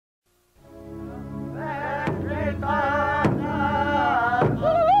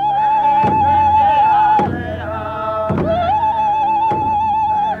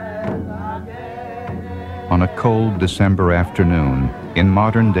cold December afternoon in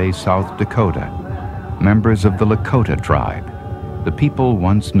modern-day South Dakota, members of the Lakota tribe, the people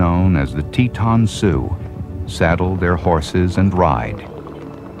once known as the Teton Sioux, saddle their horses and ride.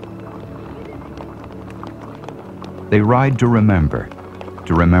 They ride to remember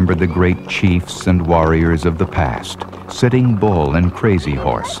the great chiefs and warriors of the past, Sitting Bull and Crazy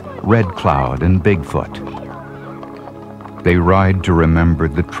Horse, Red Cloud and Bigfoot. They ride to remember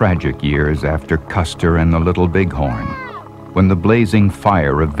the tragic years after Custer and the Little Bighorn, when the blazing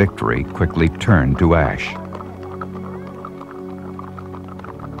fire of victory quickly turned to ash.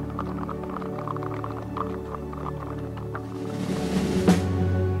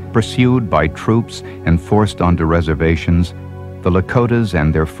 Pursued by troops and forced onto reservations, the Lakotas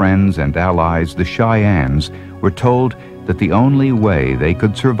and their friends and allies, the Cheyennes, were told that the only way they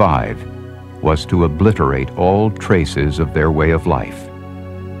could survive was to obliterate all traces of their way of life.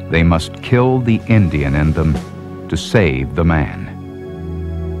 They must kill the Indian in them to save the man.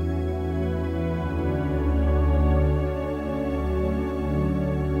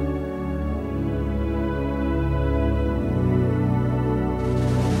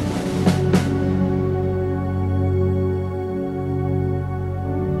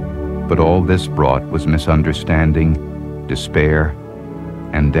 But all this brought was misunderstanding, despair,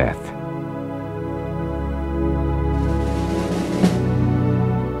 and death.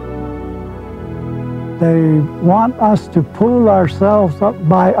 They want us to pull ourselves up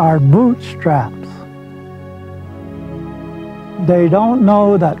by our bootstraps. They don't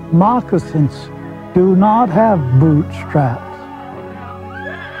know that moccasins do not have bootstraps.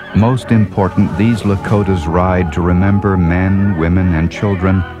 Most important, these Lakotas ride to remember men, women, and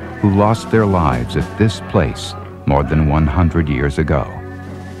children who lost their lives at this place more than 100 years ago.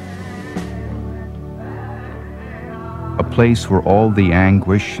 A place where all the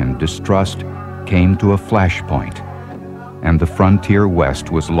anguish and distrust came to a flashpoint, and the frontier west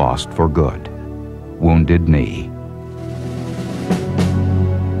was lost for good. Wounded Knee.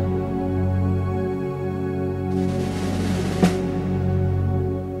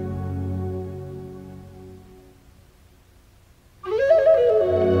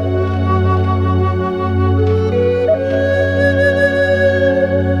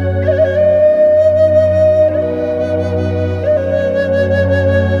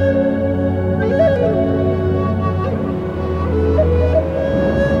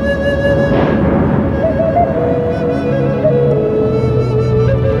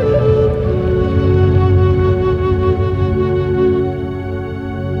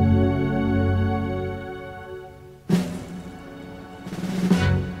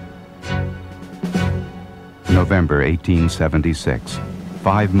 November 1876,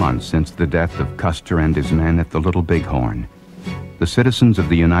 5 months since the death of Custer and his men at the Little Bighorn. The citizens of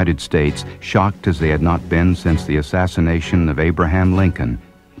the United States, shocked as they had not been since the assassination of Abraham Lincoln,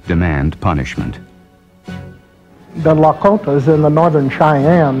 demand punishment. The Lakotas and the Northern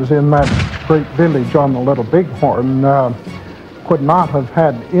Cheyennes in that great village on the Little Bighorn could not have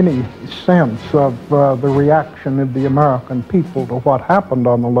had any sense of the reaction of the American people to what happened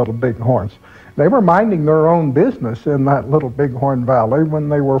on the Little Bighorns. They were minding their own business in that Little Bighorn Valley when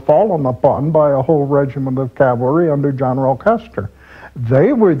they were fallen upon by a whole regiment of cavalry under General Custer.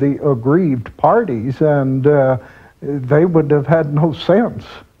 They were the aggrieved parties, and they would have had no sense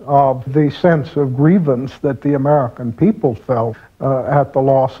of the sense of grievance that the American people felt at the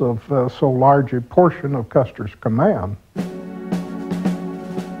loss of so large a portion of Custer's command.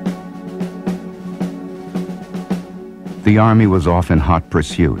 The army was off in hot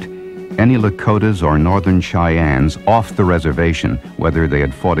pursuit. Any Lakotas or Northern Cheyennes off the reservation, whether they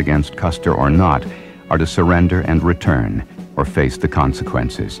had fought against Custer or not, are to surrender and return, or face the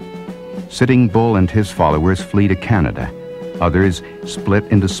consequences. Sitting Bull and his followers flee to Canada. Others split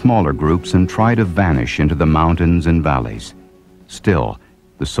into smaller groups and try to vanish into the mountains and valleys. Still,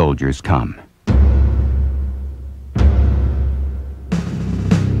 the soldiers come.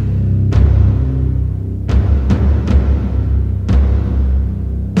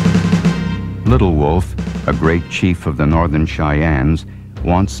 Little Wolf, a great chief of the Northern Cheyennes,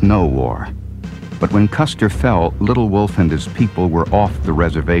 wants no war. But when Custer fell, Little Wolf and his people were off the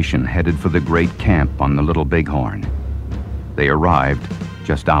reservation, headed for the great camp on the Little Bighorn. They arrived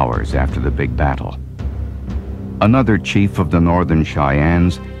just hours after the big battle. Another chief of the Northern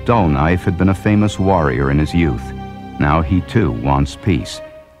Cheyennes, Dull Knife, had been a famous warrior in his youth. Now he too wants peace.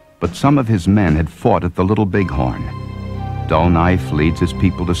 But some of his men had fought at the Little Bighorn. Dull Knife leads his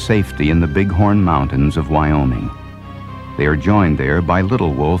people to safety in the Bighorn Mountains of Wyoming. They are joined there by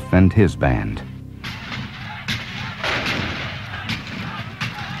Little Wolf and his band.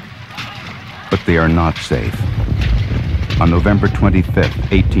 But they are not safe. On November 25,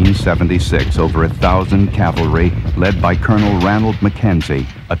 1876, over 1,000 cavalry, led by Colonel Ranald Mackenzie,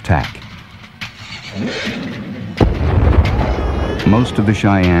 attack. Most of the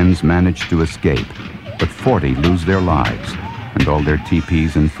Cheyennes manage to escape, but 40 lose their lives, and all their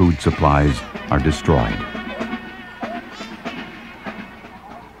teepees and food supplies are destroyed.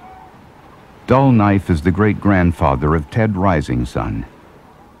 Dull Knife is the great-grandfather of Ted Rising Sun.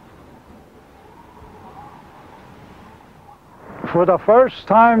 For the first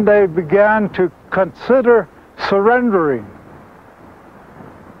time, they began to consider surrendering.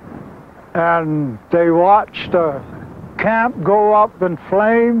 And they watched a camp go up in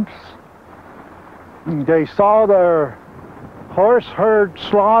flames. They saw their horse herd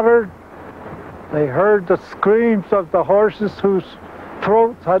slaughtered. They heard the screams of the horses whose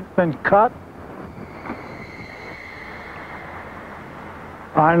throats had been cut.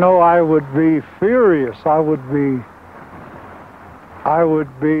 I know I would be furious. I would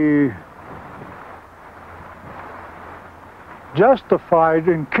be justified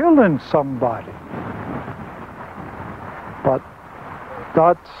in killing somebody. But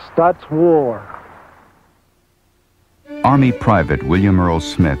that's war. Army Private William Earl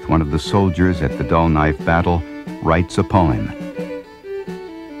Smith, one of the soldiers at the Dull Knife battle, writes a poem.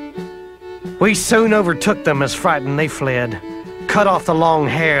 We soon overtook them as frightened they fled, cut off the long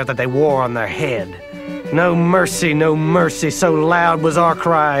hair that they wore on their head. No mercy, so loud was our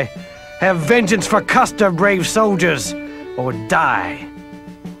cry. Have vengeance for Custer, brave soldiers, or die.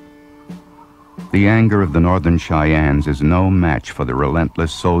 The anger of the Northern Cheyennes is no match for the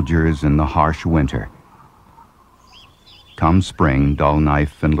relentless soldiers in the harsh winter. Come spring, Dull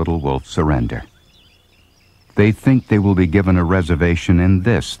Knife and Little Wolf surrender. They think they will be given a reservation in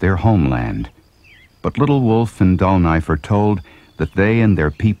this, their homeland. But Little Wolf and Dull Knife are told that they and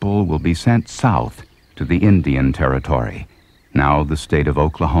their people will be sent south to the Indian Territory, now the state of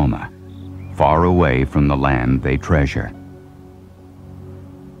Oklahoma, far away from the land they treasure.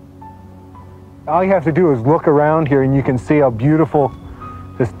 All you have to do is look around here and you can see how beautiful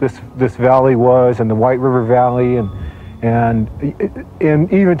this valley was, and the White River Valley, and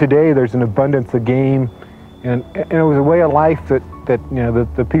even today there's an abundance of game, and it was a way of life that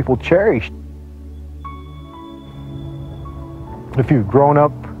the people cherished. If you've grown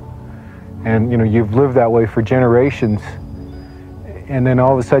up and you've lived that way for generations, and then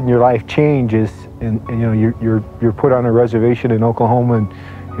all of a sudden your life changes, and you're put on a reservation in Oklahoma,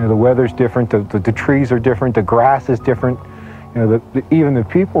 and the weather's different, the trees are different, the grass is different, even the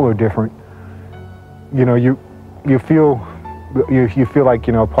people are different. You feel like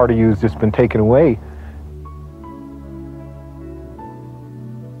a part of you has just been taken away.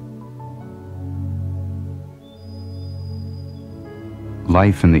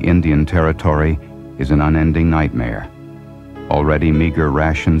 Life in the Indian Territory is an unending nightmare. Already meager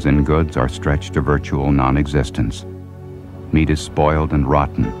rations and goods are stretched to virtual non-existence. Meat is spoiled and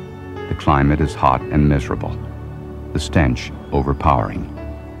rotten. The climate is hot and miserable. The stench overpowering.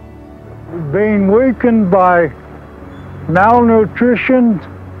 Being weakened by malnutrition,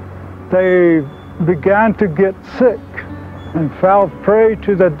 they began to get sick and fell prey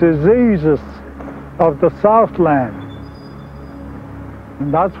to the diseases of the Southland.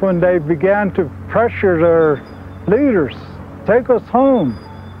 And that's when they began to pressure their leaders. Take us home.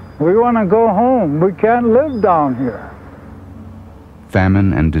 We want to go home. We can't live down here.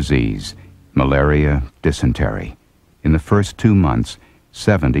 Famine and disease, malaria, dysentery. In the first 2 months,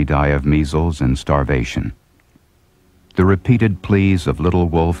 70 die of measles and starvation. The repeated pleas of Little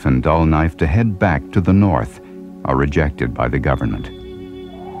Wolf and Dull Knife to head back to the north are rejected by the government.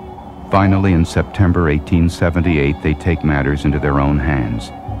 Finally, in September 1878, they take matters into their own hands.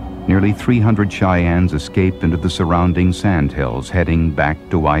 Nearly 300 Cheyennes escape into the surrounding sandhills, heading back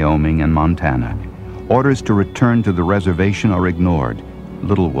to Wyoming and Montana. Orders to return to the reservation are ignored.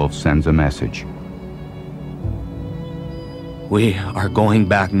 Little Wolf sends a message. We are going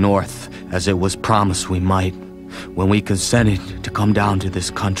back north, as it was promised we might, when we consented to come down to this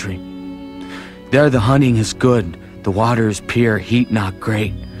country. There the hunting is good, the water is pure, heat not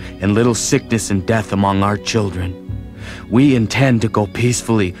great, and little sickness and death among our children. We intend to go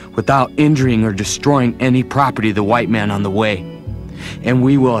peacefully, without injuring or destroying any property of the white man on the way. And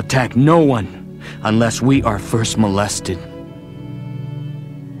we will attack no one unless we are first molested.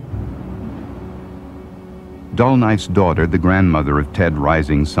 Dull Knife's daughter, the grandmother of Ted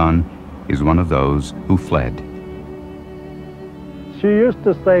Rising Sun, is one of those who fled. She used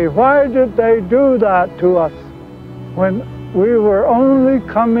to say, "Why did they do that to us when we were only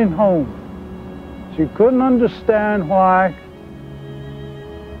coming home?" She couldn't understand why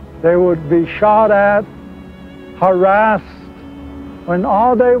They would be shot at, harassed, when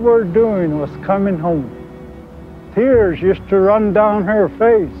all they were doing was coming home. Tears used to run down her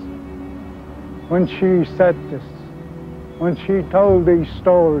face when she said this, when she told these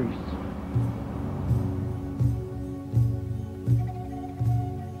stories.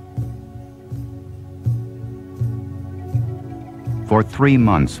 For 3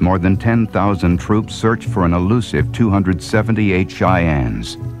 months, more than 10,000 troops searched for an elusive 278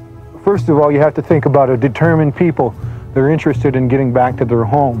 Cheyennes. First of all, you have to think about a determined people. They're interested in getting back to their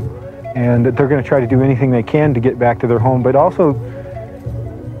home, and that they're going to try to do anything they can to get back to their home, but also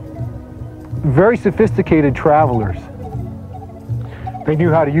very sophisticated travelers. They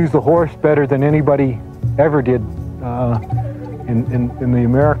knew how to use the horse better than anybody ever did in the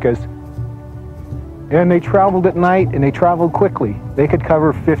Americas. And they traveled at night, and they traveled quickly. They could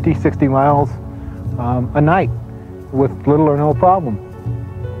cover 50, 60 miles a night with little or no problem.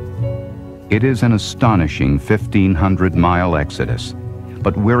 It is an astonishing 1,500-mile exodus,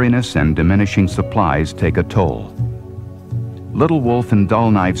 but weariness and diminishing supplies take a toll. Little Wolf and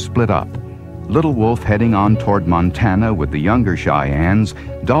Dull Knife split up. Little Wolf heading on toward Montana with the younger Cheyennes,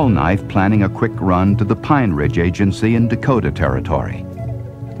 Dull Knife planning a quick run to the Pine Ridge Agency in Dakota Territory.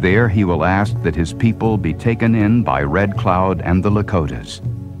 There he will ask that his people be taken in by Red Cloud and the Lakotas.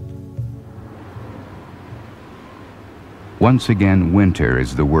 Once again, winter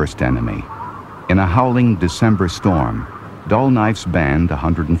is the worst enemy. In a howling December storm, Dull Knife's band,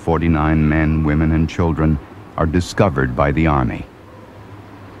 149 men, women, and children, are discovered by the Army.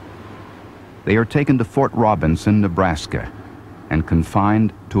 They are taken to Fort Robinson, Nebraska, and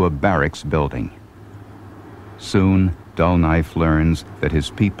confined to a barracks building. Soon, Dull Knife learns that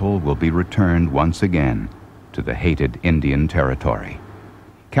his people will be returned once again to the hated Indian Territory.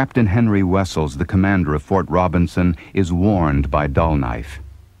 Captain Henry Wessels, the commander of Fort Robinson, is warned by Dull Knife.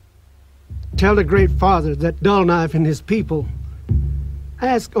 Tell the Great Father that Dull Knife and his people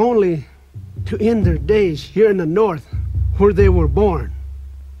ask only to end their days here in the north where they were born.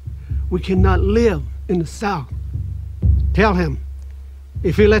 We cannot live in the south. Tell him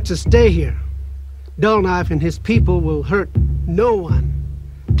if he lets us stay here, Dull Knife and his people will hurt no one.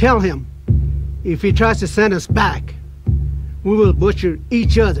 Tell him if he tries to send us back, we will butcher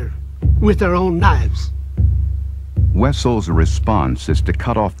each other with our own knives. Wessel's response is to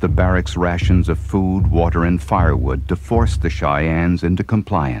cut off the barracks' rations of food, water, and firewood to force the Cheyennes into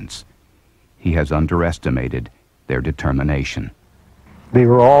compliance. He has underestimated their determination. They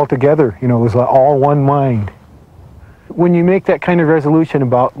were all together, it was like all one mind. When you make that kind of resolution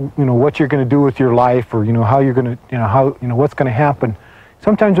about, what you're going to do with your life, or, how you're going to, what's going to happen,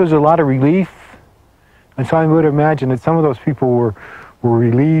 sometimes there's a lot of relief. And so I would imagine that some of those people were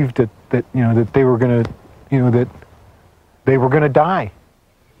relieved that they were going to, that they were going to die.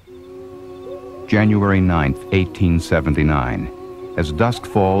 January 9th, 1879. As dusk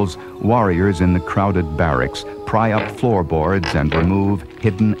falls, warriors in the crowded barracks pry up floorboards and remove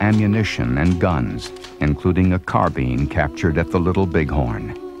hidden ammunition and guns, including a carbine captured at the Little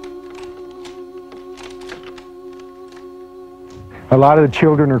Bighorn. A lot of the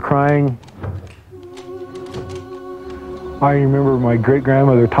children are crying. I remember my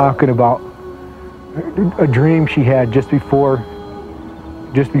great-grandmother talking about a dream she had just before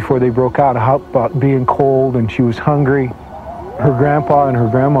they broke out, about being cold, and she was hungry. Her grandpa and her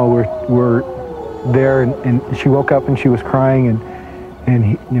grandma were there, and she woke up and she was crying,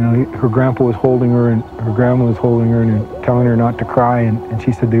 and her grandpa was holding her and her grandma was holding her and telling her not to cry, and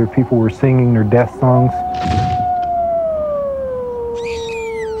she said people were singing their death songs.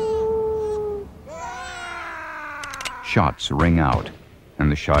 Shots ring out,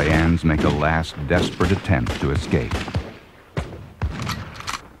 and the Cheyennes make a last desperate attempt to escape.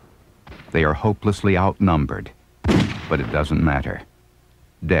 They are hopelessly outnumbered, but it doesn't matter.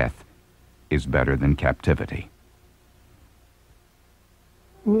 Death is better than captivity.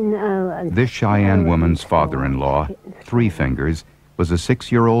 This Cheyenne woman's father-in-law, Three Fingers, was a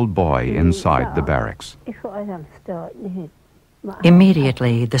 6-year-old boy inside the barracks.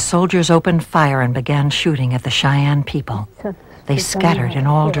 Immediately, the soldiers opened fire and began shooting at the Cheyenne people. They scattered in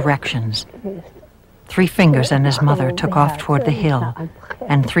all directions. Three Fingers and his mother took off toward the hill,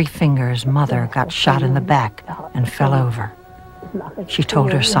 and Three Fingers' mother got shot in the back and fell over. She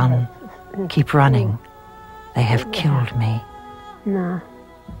told her son, "Keep running. They have killed me."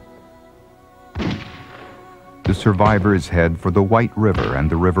 The survivors head for the White River and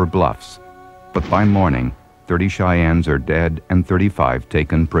the river bluffs, but by morning, 30 Cheyennes are dead and 35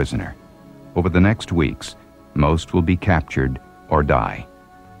 taken prisoner. Over the next weeks, most will be captured or die.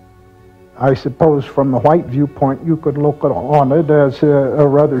 I suppose from the white viewpoint, you could look on it as a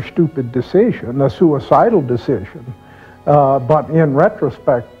rather stupid decision, a suicidal decision. But in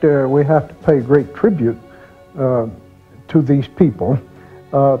retrospect, we have to pay great tribute to these people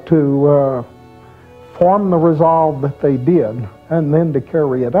to form the resolve that they did and then to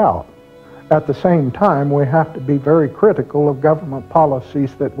carry it out. At the same time, we have to be very critical of government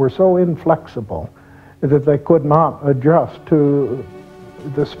policies that were so inflexible that they could not adjust to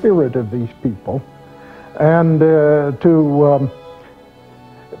the spirit of these people, and to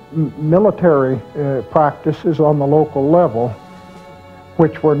military practices on the local level,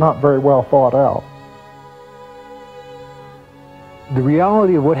 which were not very well thought out. The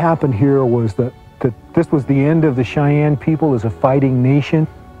reality of what happened here was that this was the end of the Cheyenne people as a fighting nation.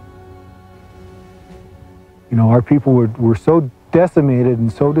 You know, our people were so decimated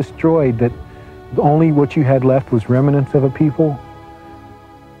and so destroyed that only what you had left was remnants of a people.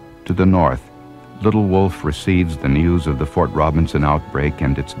 To the north, Little Wolf receives the news of the Fort Robinson outbreak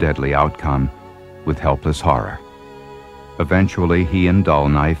and its deadly outcome with helpless horror. Eventually, he and Dull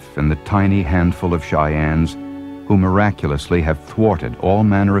Knife and the tiny handful of Cheyennes, who miraculously have thwarted all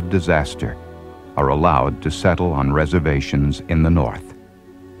manner of disaster, are allowed to settle on reservations in the north.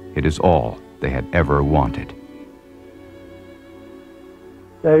 It is all they had ever wanted.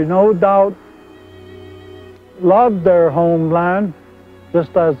 They no doubt loved their homeland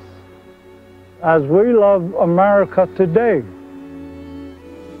just as we love America today.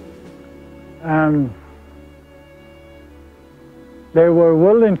 And they were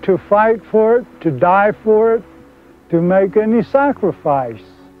willing to fight for it, to die for it, to make any sacrifice.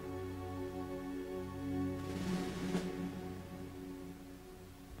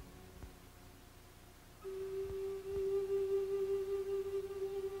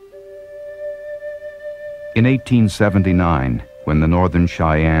 In 1879, when the Northern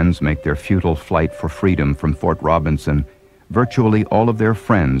Cheyennes make their futile flight for freedom from Fort Robinson, virtually all of their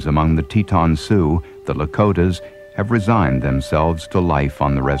friends among the Teton Sioux, the Lakotas, have resigned themselves to life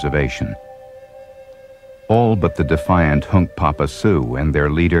on the reservation. All but the defiant Hunkpapa Sioux and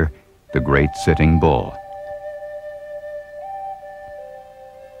their leader, the Great Sitting Bull.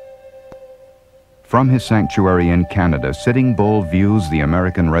 From his sanctuary in Canada, Sitting Bull views the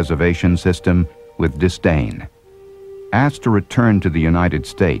American reservation system with disdain. Asked to return to the United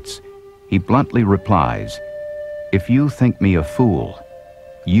States, he bluntly replies, "If you think me a fool,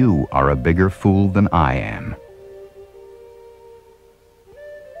 you are a bigger fool than I am."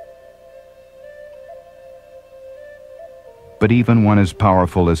 But even one as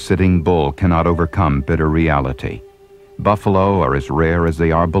powerful as Sitting Bull cannot overcome bitter reality. Buffalo are as rare as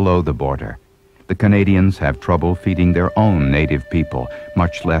they are below the border. The Canadians have trouble feeding their own native people,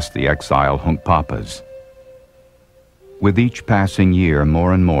 much less the exile Hunkpapas. With each passing year,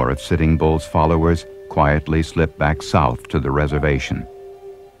 more and more of Sitting Bull's followers quietly slip back south to the reservation.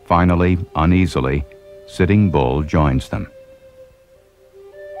 Finally, uneasily, Sitting Bull joins them.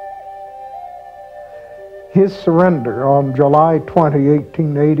 His surrender on July 20,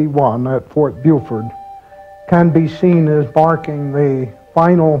 1881 at Fort Buford can be seen as marking the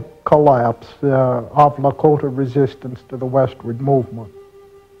final collapse of Lakota resistance to the westward movement.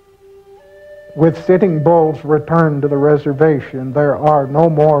 With Sitting Bull's return to the reservation, there are no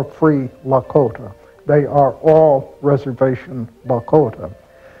more free Lakota. They are all reservation Lakota.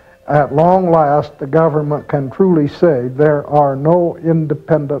 At long last, the government can truly say there are no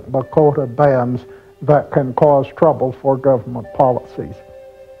independent Lakota bands that can cause trouble for government policies.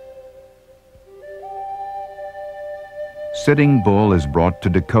 Sitting Bull is brought to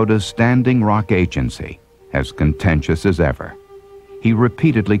Dakota's Standing Rock Agency, as contentious as ever. He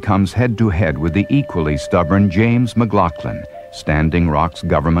repeatedly comes head-to-head with the equally stubborn James McLaughlin, Standing Rock's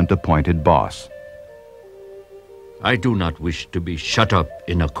government-appointed boss. I do not wish to be shut up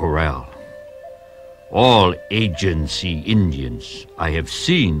in a corral. All agency Indians I have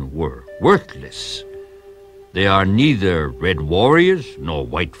seen were worthless. They are neither red warriors nor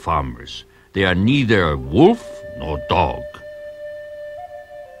white farmers. They are neither wolf nor dog.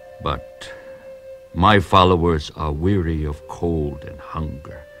 But my followers are weary of cold and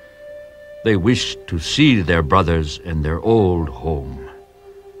hunger. They wish to see their brothers and their old home.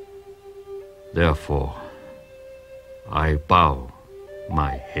 Therefore, I bow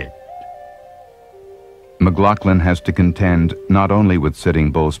my head. McLaughlin has to contend not only with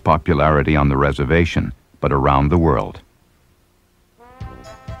Sitting Bull's popularity on the reservation, but around the world.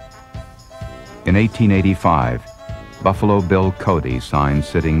 In 1885, Buffalo Bill Cody signed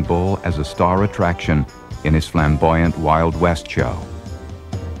Sitting Bull as a star attraction in his flamboyant Wild West show.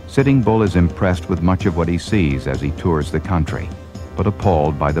 Sitting Bull is impressed with much of what he sees as he tours the country, but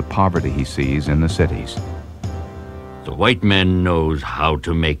appalled by the poverty he sees in the cities. The white man knows how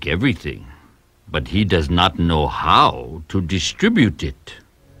to make everything, but he does not know how to distribute it.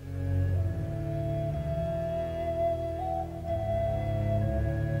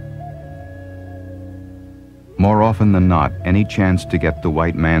 More often than not, any chance to get the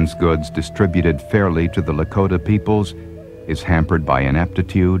white man's goods distributed fairly to the Lakota peoples is hampered by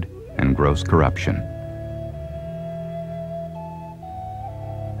ineptitude and gross corruption.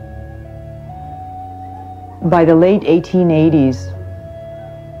 By the late 1880s,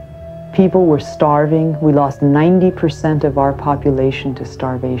 people were starving. We lost 90% of our population to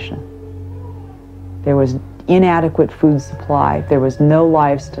starvation. There was inadequate food supply. There was no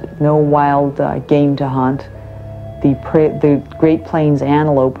wild game to hunt. The Great Plains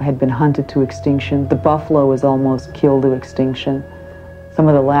antelope had been hunted to extinction. The buffalo was almost killed to extinction. Some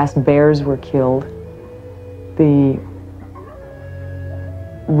of the last bears were killed. The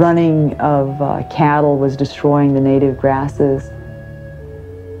running of cattle was destroying the native grasses.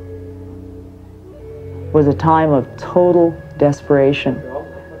 It was a time of total desperation.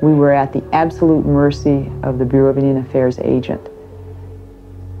 We were at the absolute mercy of the Bureau of Indian Affairs agent.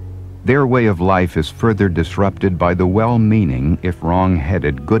 Their way of life is further disrupted by the well-meaning, if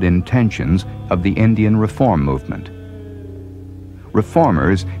wrong-headed, good intentions of the Indian reform movement.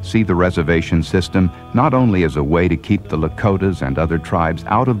 Reformers see the reservation system not only as a way to keep the Lakotas and other tribes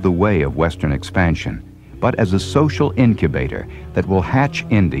out of the way of Western expansion, but as a social incubator that will hatch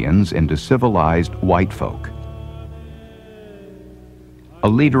Indians into civilized white folk. A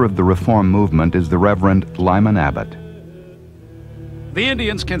leader of the reform movement is the Reverend Lyman Abbott. The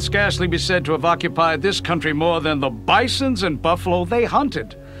Indians can scarcely be said to have occupied this country more than the bisons and buffalo they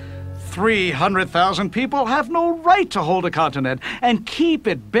hunted. 300,000 people have no right to hold a continent and keep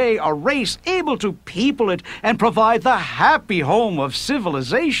at bay a race able to people it and provide the happy home of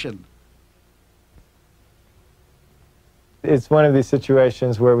civilization. It's one of these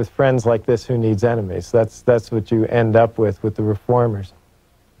situations where with friends like this, who needs enemies? That's what you end up with the reformers.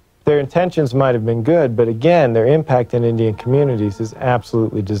 Their intentions might have been good, but again, their impact in Indian communities is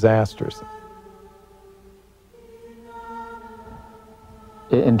absolutely disastrous.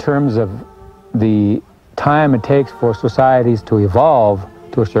 In terms of the time it takes for societies to evolve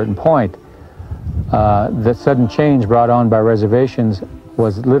to a certain point, the sudden change brought on by reservations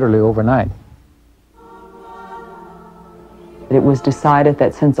was literally overnight. It was decided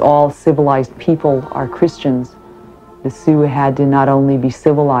that since all civilized people are Christians, the Sioux had to not only be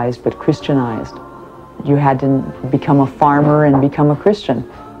civilized but Christianized. You had to become a farmer and become a Christian.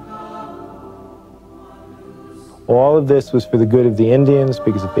 All of this was for the good of the Indians,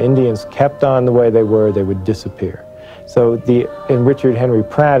 because if the Indians kept on the way they were, they would disappear. So in Richard Henry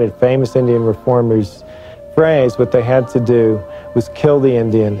Pratt, a famous Indian reformer's phrase, what they had to do was kill the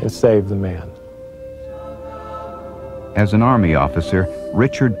Indian and save the man. As an Army officer,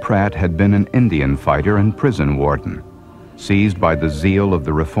 Richard Pratt had been an Indian fighter and prison warden. Seized by the zeal of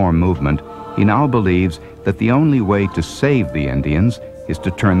the reform movement, he now believes that the only way to save the Indians is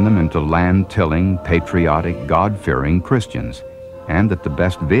to turn them into land-tilling, patriotic, God-fearing Christians, and that the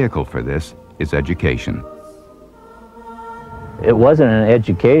best vehicle for this is education. It wasn't an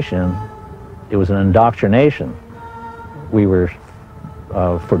education, it was an indoctrination. We were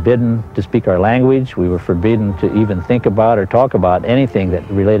forbidden to speak our language. We were forbidden to even think about or talk about anything that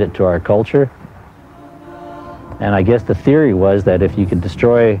related to our culture. And I guess the theory was that if you could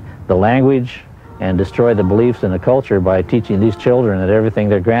destroy the language and destroy the beliefs in the culture by teaching these children that everything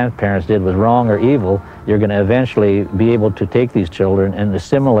their grandparents did was wrong or evil, you're going to eventually be able to take these children and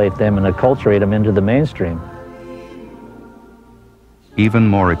assimilate them and acculturate them into the mainstream. Even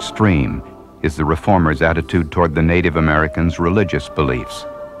more extreme is the reformers' attitude toward the Native Americans' religious beliefs.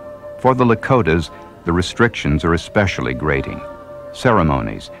 For the Lakotas, the restrictions are especially grating.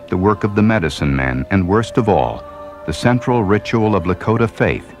 Ceremonies, the work of the medicine men, and worst of all, the central ritual of Lakota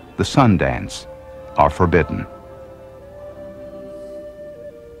faith, the sun dance, are forbidden.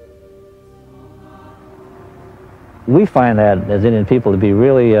 We find that as Indian people to be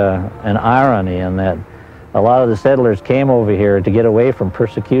really an irony in that a lot of the settlers came over here to get away from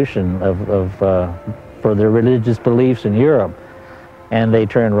persecution for their religious beliefs in Europe, and they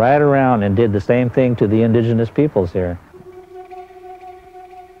turned right around and did the same thing to the indigenous peoples here.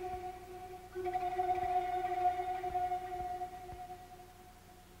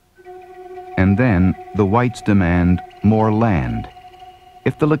 And then the whites demand more land.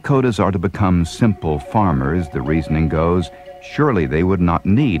 If the Lakotas are to become simple farmers, the reasoning goes, surely they would not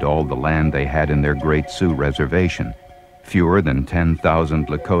need all the land they had in their Great Sioux Reservation. Fewer than 10,000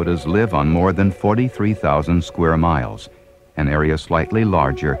 Lakotas live on more than 43,000 square miles, an area slightly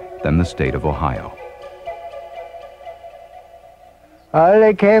larger than the state of Ohio.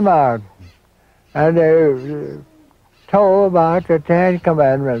 They came out and they told about the 10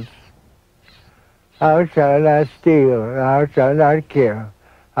 Commandments. Thou shalt not steal, thou shalt not kill,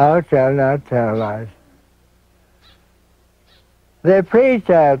 thou shalt not tell lies. They preached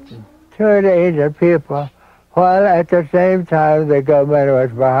that to the Indian people, while at the same time the government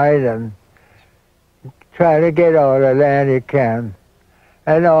was behind them, trying to get all the land it can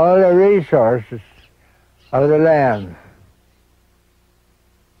and all the resources of the land.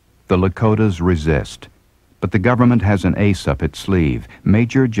 The Lakotas resist, but the government has an ace up its sleeve,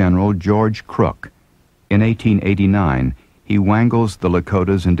 Major General George Crook. In 1889, he wangles the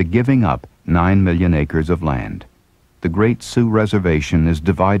Lakotas into giving up 9 million acres of land. The Great Sioux Reservation is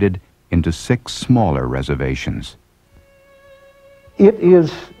divided into 6 smaller reservations. It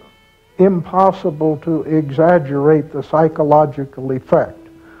is impossible to exaggerate the psychological effect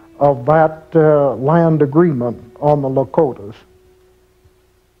of that land agreement on the Lakotas.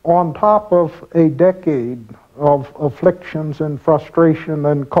 On top of a decade of afflictions and frustration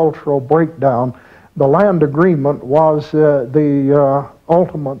and cultural breakdown, the land agreement was the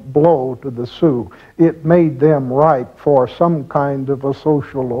ultimate blow to the Sioux. It made them ripe for some kind of a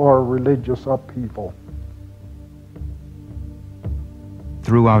social or religious upheaval.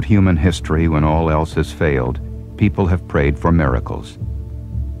 Throughout human history, when all else has failed, people have prayed for miracles.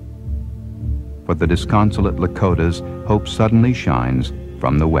 For the disconsolate Lakotas, hope suddenly shines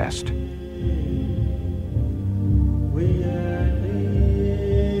from the west.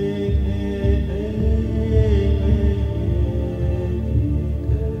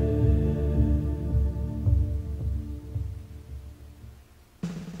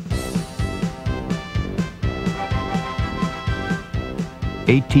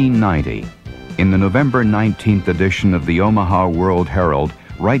 (1890). In the November 19th edition of the Omaha World Herald,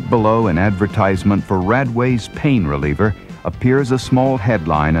 right below an advertisement for Radway's pain reliever, appears a small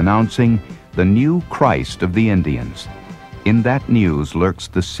headline announcing the new Christ of the Indians. In that news lurks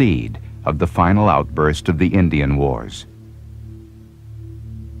the seed of the final outburst of the Indian Wars.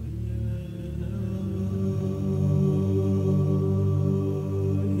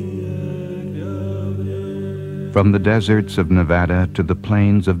 From the deserts of Nevada to the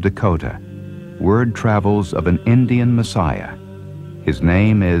plains of Dakota, word travels of an Indian Messiah. His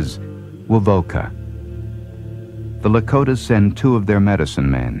name is Wovoka. The Lakotas send 2 of their medicine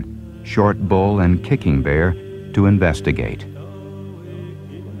men, Short Bull and Kicking Bear, to investigate.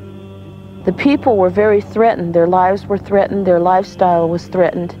 The people were very threatened. Their lives were threatened, their lifestyle was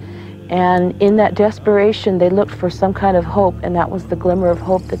threatened, and in that desperation they looked for some kind of hope, and that was the glimmer of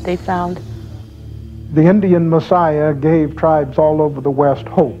hope that they found. The Indian Messiah gave tribes all over the West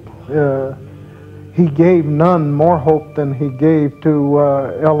hope. He gave none more hope than he gave to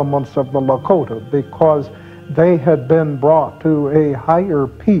elements of the Lakota, because they had been brought to a higher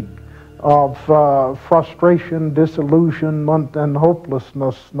peak of frustration, disillusionment, and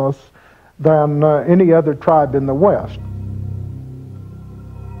hopelessness than any other tribe in the West.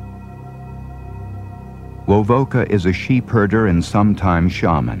 Wovoka is a sheep herder and sometimes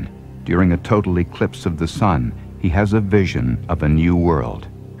shaman. During a total eclipse of the sun, he has a vision of a new world.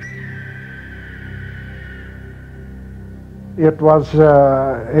 It was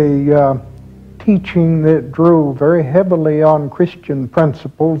a teaching that drew very heavily on Christian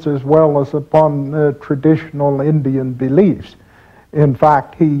principles as well as upon traditional Indian beliefs. In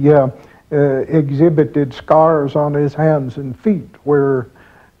fact, he exhibited scars on his hands and feet where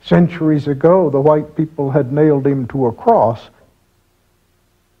centuries ago the white people had nailed him to a cross.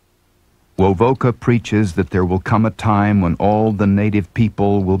 Wovoka preaches that there will come a time when all the native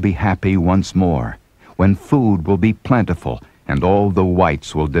people will be happy once more, when food will be plentiful and all the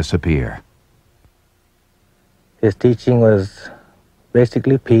whites will disappear. His teaching was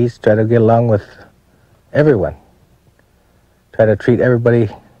basically peace, try to get along with everyone, try to treat everybody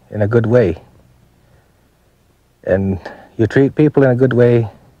in a good way. And you treat people in a good way,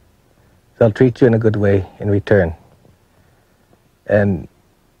 they'll treat you in a good way in return. And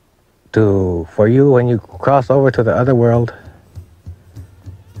for you, when you cross over to the other world,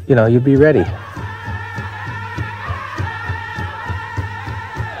 you know, you'd be ready.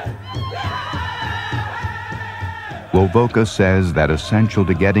 Wovoka says that essential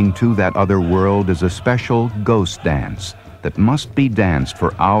to getting to that other world is a special ghost dance that must be danced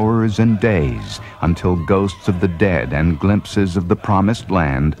for hours and days until ghosts of the dead and glimpses of the promised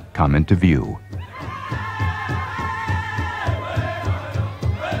land come into view.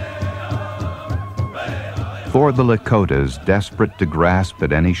 For the Lakotas, desperate to grasp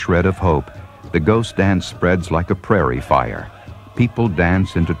at any shred of hope, the ghost dance spreads like a prairie fire. People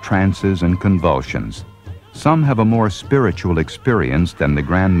dance into trances and convulsions. Some have a more spiritual experience than the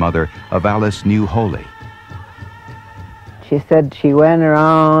grandmother of Alice New Holy. She said she went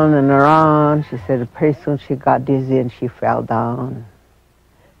around and around. She said pretty soon she got dizzy and she fell down.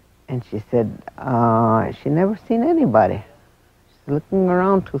 And she said she never seen anybody. She's looking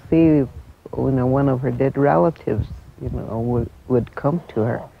around to see one of her dead relatives, would come to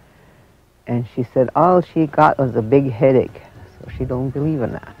her. And she said all she got was a big headache, so she don't believe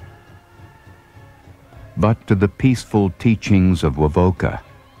in that. But to the peaceful teachings of Wovoka,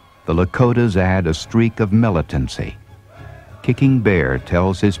 the Lakotas add a streak of militancy. Kicking Bear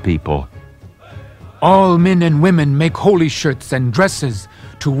tells his people, all men and women make holy shirts and dresses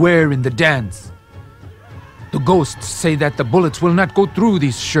to wear in the dance. The ghosts say that the bullets will not go through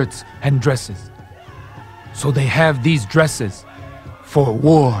these shirts and dresses. So they have these dresses for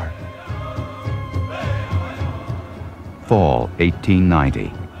war. Fall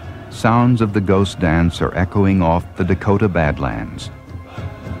 1890. Sounds of the ghost dance are echoing off the Dakota Badlands.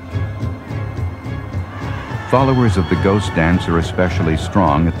 Followers of the ghost dance are especially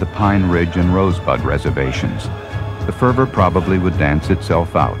strong at the Pine Ridge and Rosebud reservations. The fervor probably would dance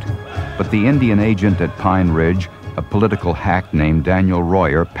itself out. But the Indian agent at Pine Ridge, a political hack named Daniel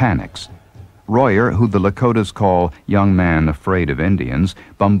Royer, panics. Royer, who the Lakotas call young man afraid of Indians,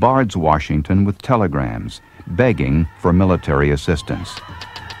 bombards Washington with telegrams, begging for military assistance.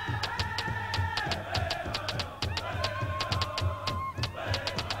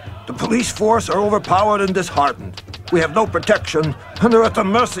 The police force are overpowered and disheartened. We have no protection, and they're at the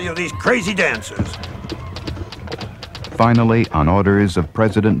mercy of these crazy dancers. Finally, on orders of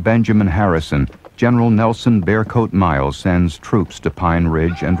President Benjamin Harrison, General Nelson Bearcoat Miles sends troops to Pine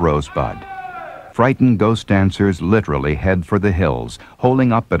Ridge and Rosebud. Frightened ghost dancers literally head for the hills,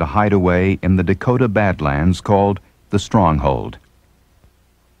 holing up at a hideaway in the Dakota Badlands called the Stronghold.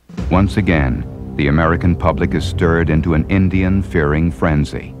 Once again, the American public is stirred into an Indian-fearing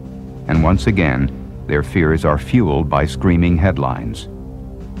frenzy. And once again, their fears are fueled by screaming headlines.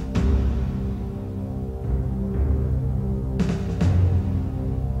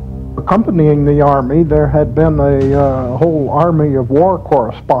 Accompanying the army, there had been a whole army of war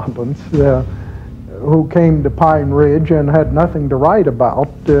correspondents who came to Pine Ridge and had nothing to write about,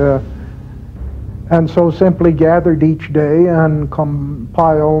 and so simply gathered each day and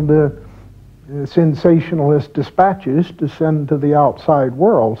compiled sensationalist dispatches to send to the outside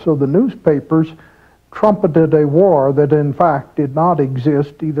world. So the newspapers trumpeted a war that in fact did not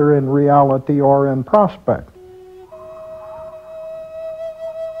exist either in reality or in prospect.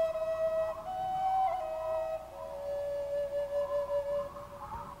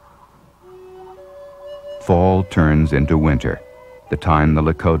 Fall turns into winter, the time the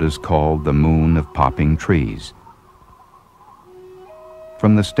Lakotas call the moon of popping trees.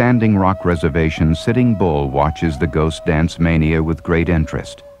 From the Standing Rock Reservation, Sitting Bull watches the ghost dance mania with great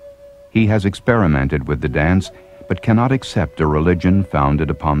interest. He has experimented with the dance, but cannot accept a religion founded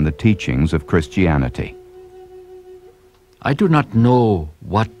upon the teachings of Christianity. I do not know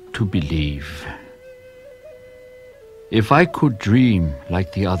what to believe. If I could dream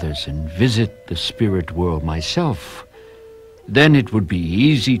like the others and visit the spirit world myself, then it would be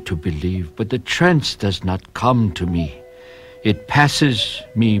easy to believe, but the trance does not come to me. It passes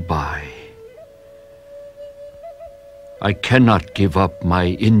me by. I cannot give up my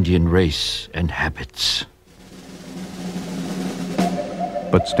Indian race and habits.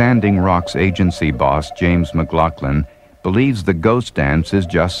 But Standing Rock's agency boss, James McLaughlin, believes the ghost dance is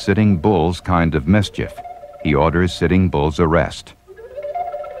just Sitting Bull's kind of mischief. He orders Sitting Bull's arrest.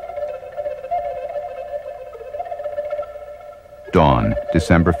 Dawn,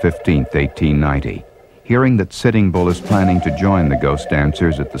 December 15th, 1890. Hearing that Sitting Bull is planning to join the ghost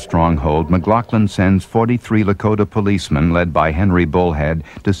dancers at the Stronghold, McLaughlin sends 43 Lakota policemen led by Henry Bullhead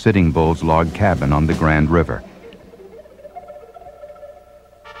to Sitting Bull's log cabin on the Grand River.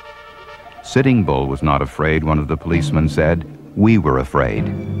 Sitting Bull was not afraid, one of the policemen said. We were afraid.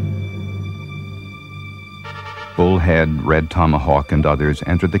 Bullhead, Red Tomahawk, and others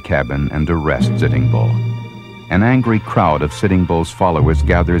enter the cabin and arrest Sitting Bull. An angry crowd of Sitting Bull's followers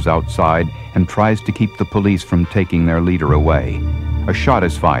gathers outside and tries to keep the police from taking their leader away. A shot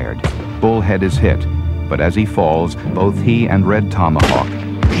is fired. Bullhead is hit, but as he falls, both he and Red Tomahawk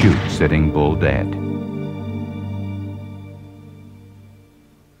shoot Sitting Bull dead.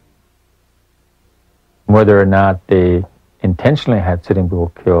 Whether or not they intentionally had Sitting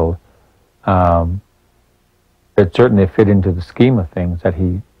Bull killed, it certainly fit into the scheme of things that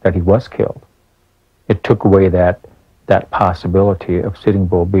he was killed. It took away that that possibility of Sitting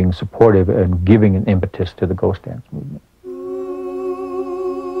Bull being supportive and giving an impetus to the ghost dance movement.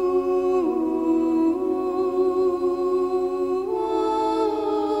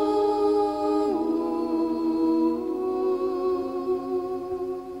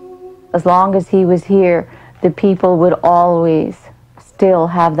 As long as he was here, the people would always still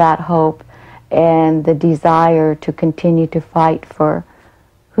have that hope and the desire to continue to fight for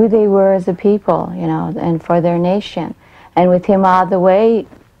who they were as a people, you know, and for their nation. And with him out of the way,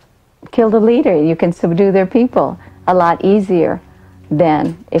 kill the leader. You can subdue their people a lot easier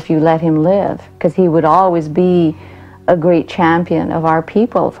than if you let him live, because he would always be a great champion of our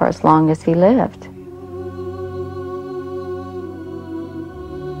people for as long as he lived.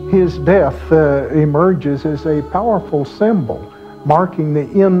 His death emerges as a powerful symbol, marking the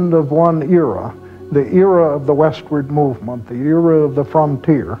end of one era, the era of the westward movement, the era of the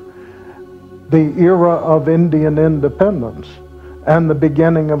frontier, the era of Indian independence, and the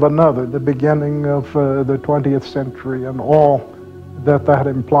beginning of another, the beginning of the 20th century and all that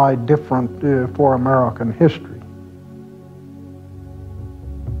implied different for American history.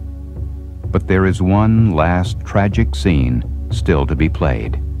 But there is one last tragic scene still to be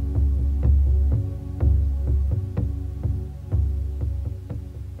played.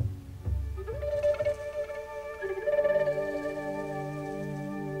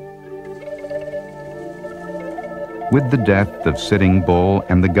 With the death of Sitting Bull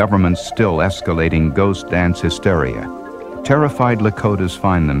and the government's still escalating ghost dance hysteria, terrified Lakotas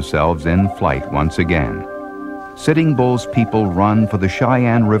find themselves in flight once again. Sitting Bull's people run for the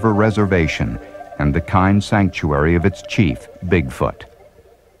Cheyenne River Reservation and the kind sanctuary of its chief, Bigfoot.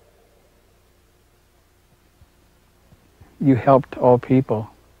 You helped all people,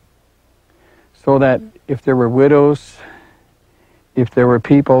 so that if there were widows, if there were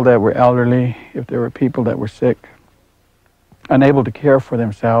people that were elderly, if there were people that were sick, unable to care for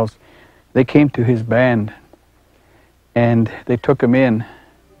themselves, they came to his band and they took him in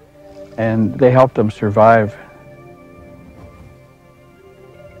and they helped them survive.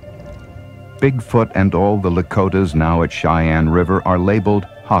 Bigfoot and all the Lakotas now at Cheyenne River are labeled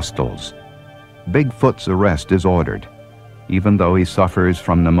hostiles. Bigfoot's arrest is ordered. Even though he suffers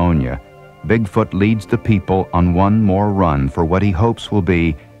from pneumonia, Bigfoot leads the people on one more run for what he hopes will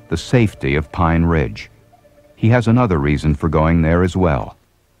be the safety of Pine Ridge. He has another reason for going there as well.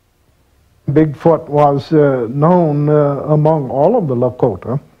 Bigfoot was known among all of the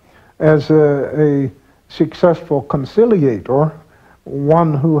Lakota as a successful conciliator,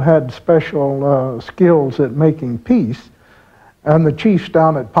 one who had special skills at making peace, and the chiefs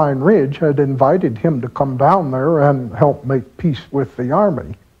down at Pine Ridge had invited him to come down there and help make peace with the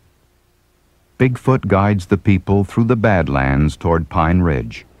army. Bigfoot guides the people through the Badlands toward Pine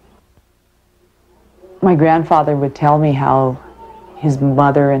Ridge. My grandfather would tell me how his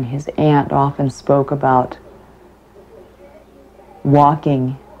mother and his aunt often spoke about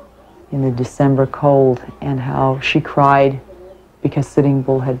walking in the December cold and how she cried because Sitting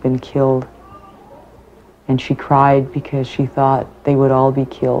Bull had been killed. And she cried because she thought they would all be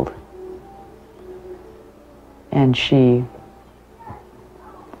killed. And she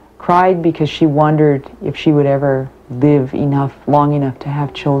cried because she wondered if she would ever live long enough to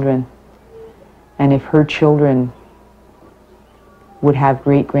have children, and if her children would have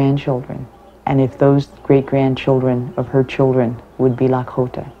great-grandchildren, and if those great-grandchildren of her children would be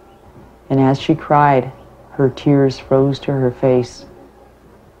Lakota. And as she cried, her tears froze to her face.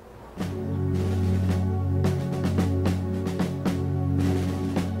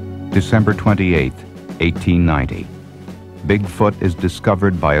 December 28, 1890. Bigfoot is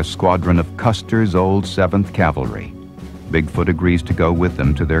discovered by a squadron of Custer's old 7th Cavalry. Bigfoot agrees to go with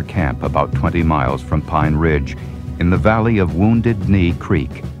them to their camp about 20 miles from Pine Ridge in the valley of Wounded Knee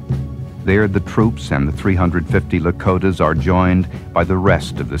Creek. There, the troops and the 350 Lakotas are joined by the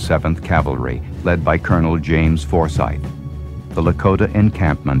rest of the 7th Cavalry, led by Colonel James Forsyth. The Lakota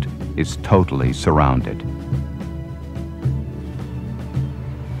encampment is totally surrounded.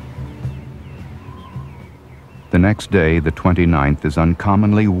 The next day, the 29th, is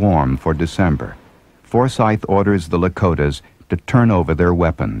uncommonly warm for December. Forsyth orders the Lakotas to turn over their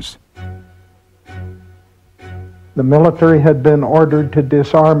weapons. The military had been ordered to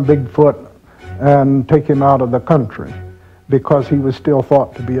disarm Bigfoot and take him out of the country because he was still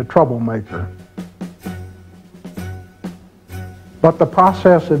thought to be a troublemaker. But the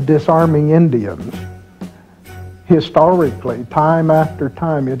process of disarming Indians, historically, time after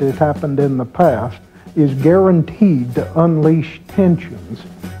time, it has happened in the past, is guaranteed to unleash tensions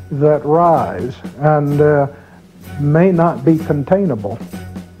that rise and may not be containable.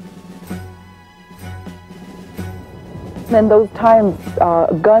 In those times,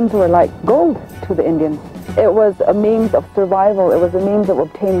 guns were like gold to the Indians. It was a means of survival. It was a means of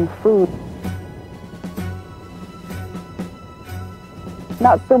obtaining food.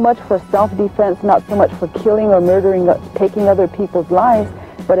 Not so much for self-defense, not so much for killing or murdering, taking other people's lives,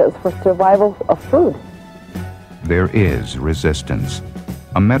 but it was for survival of food. There is resistance.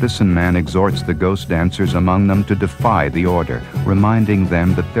 A medicine man exhorts the ghost dancers among them to defy the order, reminding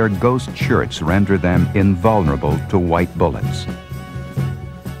them that their ghost shirts render them invulnerable to white bullets.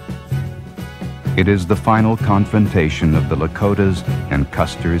 It is the final confrontation of the Lakotas and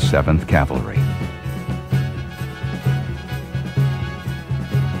Custer's 7th Cavalry.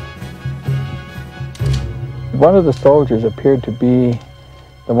 One of the soldiers appeared to be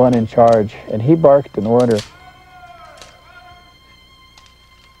the one in charge, and he barked an order.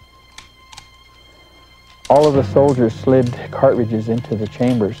 All of the soldiers slid cartridges into the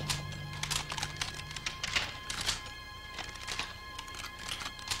chambers.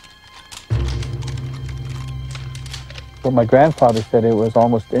 Well, my grandfather said it was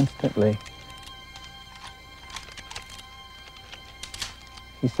almost instantly.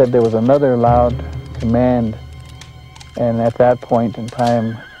 He said there was another loud command, and at that point in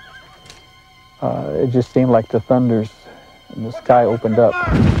time, it just seemed like the thunders and the sky opened up.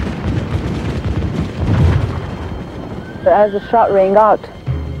 As the shot rang out,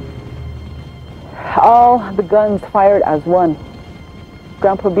 all the guns fired as one.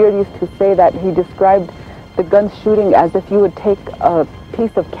 Grandpa Beard used to say that he described the guns shooting as if you would take a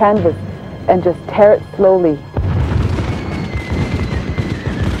piece of canvas and just tear it slowly.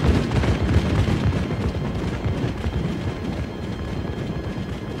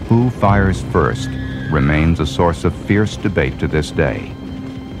 Who fires first remains a source of fierce debate to this day,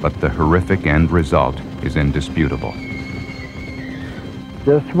 but the horrific end result is indisputable.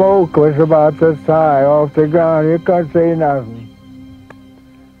 The smoke was about this high off the ground. You couldn't see nothing.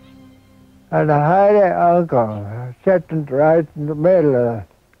 And I had an uncle sitting right in the middle of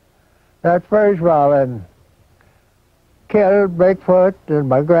that first volley. Killed Bigfoot and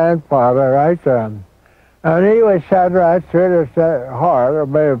my grandfather right there. And he was shot right through the heart of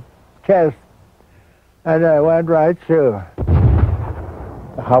my chest, and I went right through.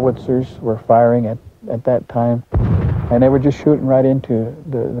 The howitzers were firing at that time, and they were just shooting right into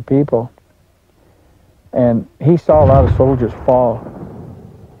the people. And he saw a lot of soldiers fall,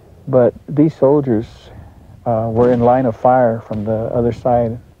 but these soldiers were in line of fire from the other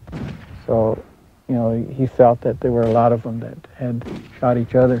side. So, you know, he felt that there were a lot of them that had shot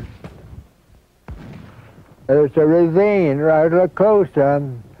each other. There's a ravine right on the coast,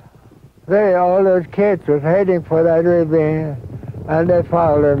 and all those kids was heading for that ravine, and they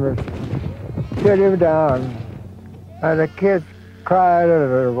followed him and shot him down. And the kids cried,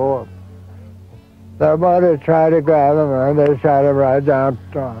 and their mother tried to grab him, and they shot him right down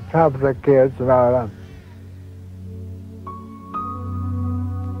on top of the kids and all that.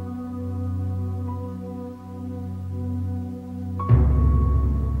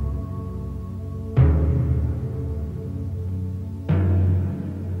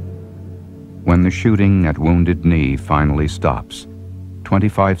 When the shooting at Wounded Knee finally stops,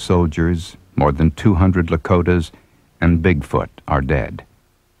 25 soldiers, more than 200 Lakotas, and Bigfoot are dead.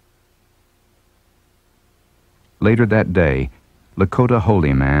 Later that day, Lakota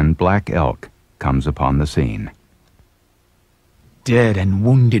holy man Black Elk comes upon the scene. Dead and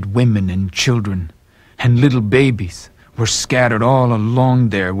wounded women and children and little babies were scattered all along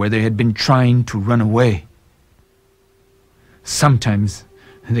there where they had been trying to run away. Sometimes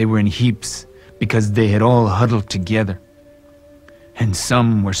they were in heaps because they had all huddled together, and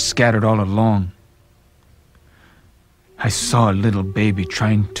some were scattered all along. I saw a little baby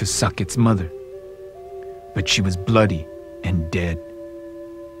trying to suck its mother, but she was bloody and dead.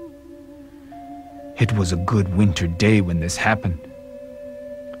 It was a good winter day when this happened,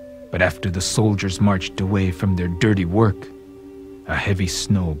 but after the soldiers marched away from their dirty work, a heavy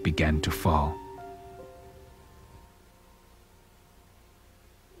snow began to fall.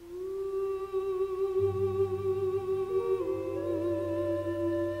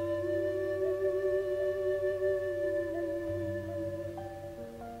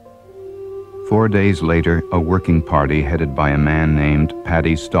 Four days later, a working party headed by a man named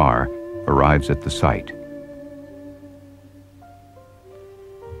Paddy Starr arrives at the site.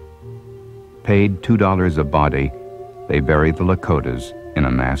 Paid $2 a body, they bury the Lakotas in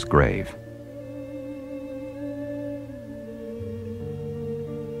a mass grave.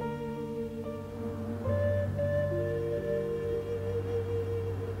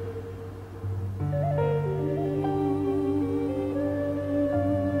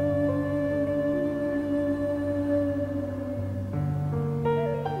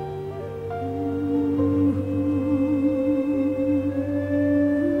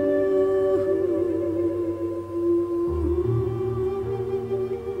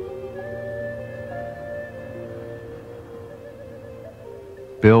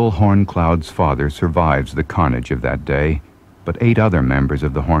 Bill Horncloud's father survives the carnage of that day, but 8 other members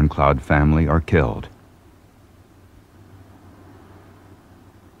of the Horncloud family are killed.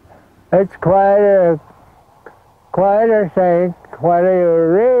 It's quite a thing when you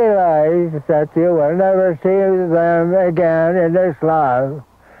realize that you will never see them again in this life.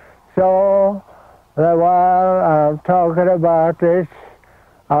 So that while I'm talking about this,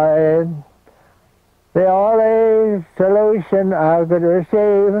 the only solution I could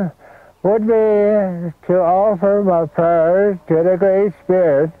receive would be to offer my prayers to the Great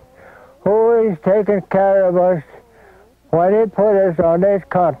Spirit, who is taking care of us when He put us on this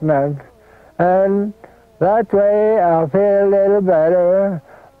continent. And that way I'll feel a little better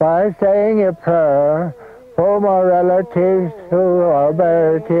by saying a prayer for my relatives who are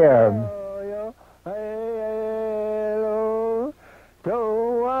buried here.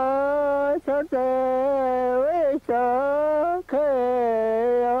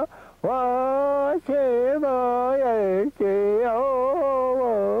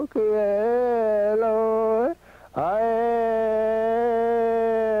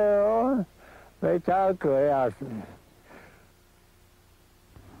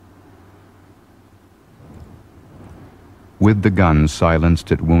 With the guns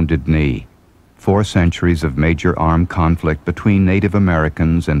silenced at Wounded Knee, 4 centuries of major armed conflict between Native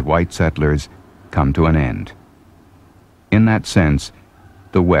Americans and white settlers come to an end. In that sense,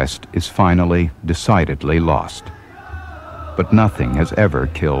 the West is finally, decidedly lost. But nothing has ever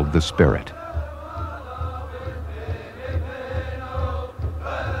killed the spirit.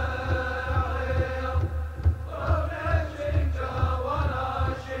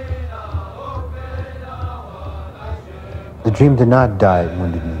 The dream did not die at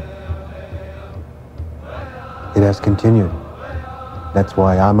Wounded Knee. It has continued. That's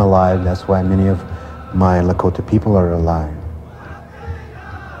why I'm alive. That's why many of my Lakota people are alive.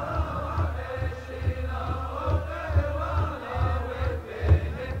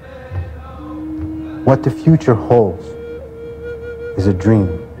 What the future holds is a dream.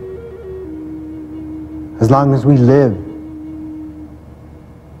 As long as we live,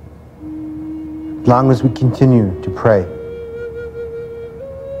 as long as we continue to pray,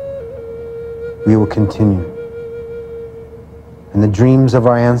 we will continue. And the dreams of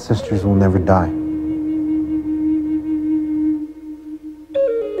our ancestors will never die.